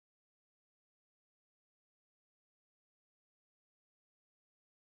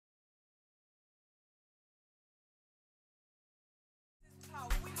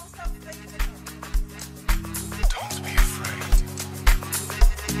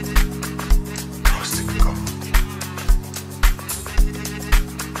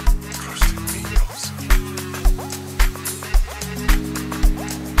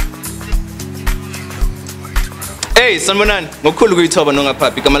Hey, sanibonani. Ngokukhulu ukuyithoba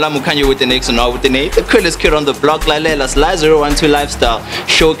nongaphaphi. Igama lami ukhanye with an X and now with an A. The coolest kid on the block, Lalela Sly 012 Lifestyle,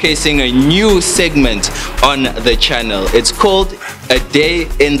 showcasing a new segment on the channel. It's called A Day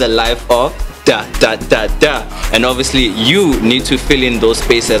in the Life of And obviously you need to fill in those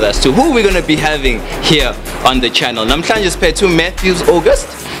spaces as to who we're going to be having here on the channel. Namhlanje siphethe to Mathews August,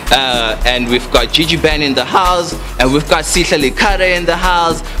 and we've got Gigi Ban in the house, and we've got Sihla Likara in the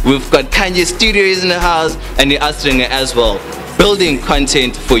house, we've got Kanye Studios in the house, and the Astringa as well, building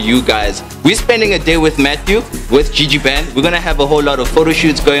content for you guys. We're spending a day with Matthew, with Gigi Ban. We're gonna have a whole lot of photo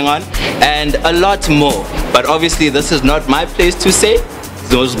shoots going on and a lot more, but obviously this is not my place to say.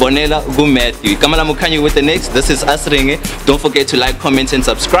 Bonela Matthew. Kamala Mukanya with the next. This is Asringe. Don't forget to like, comment, and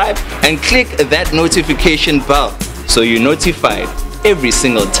subscribe, and click that notification bell so you're notified every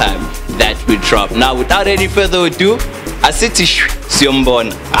single time that we drop. Now, without any further ado, Asiti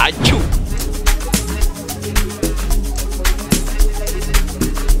Siombon Achu.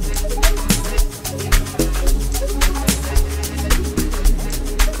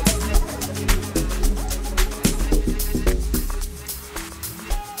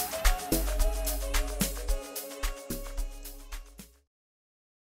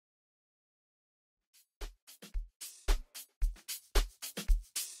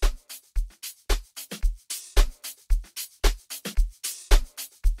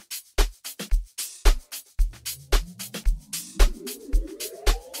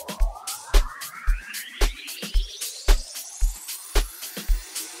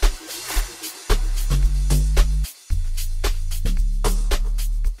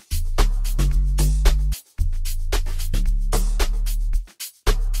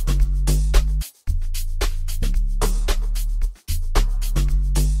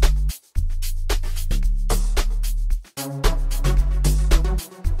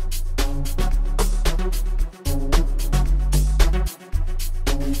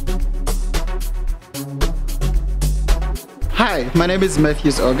 Hi, my name is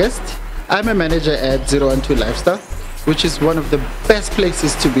Mathews August. I'm a manager at 012 Lifestyle, which is one of the best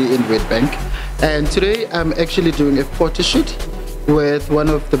places to be in Witbank. And today I'm actually doing a photo shoot with one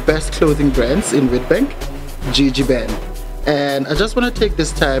of the best clothing brands in Witbank, Gigi Ban. And I just want to take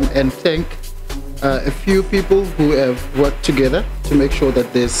this time and thank a few people who have worked together to make sure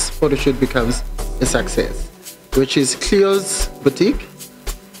that this photo shoot becomes a success, which is Cleo's Boutique,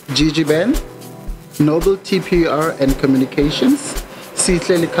 Gigi Ban, Noble TPR and Communications,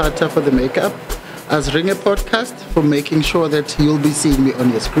 Sihle Likata for the makeup, Asringe Podcast for making sure that you'll be seeing me on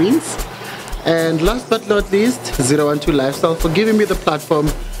your screens, and last but not least, 012 Lifestyle for giving me the platform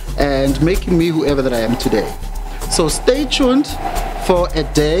and making me whoever that I am today. So stay tuned for a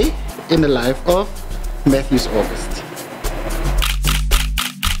day in the life of Mathews August.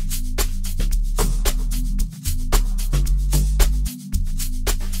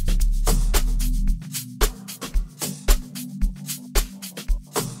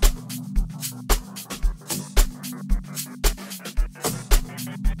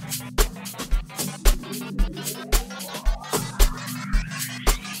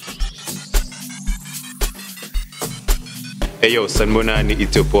 Hey yo, sanibonani,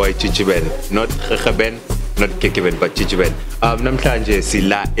 it's your boy Gigi Ban. Not Kheben, not Kekeben, but Gigi Ban. Namhlanje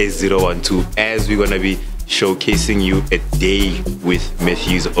sila A012 as we're gonna be showcasing you a day with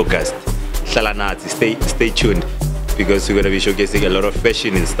Mathews August. Stay tuned because we're gonna be showcasing a lot of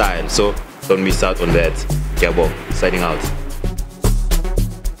fashion and style. So don't miss out on that. Yabo, signing out.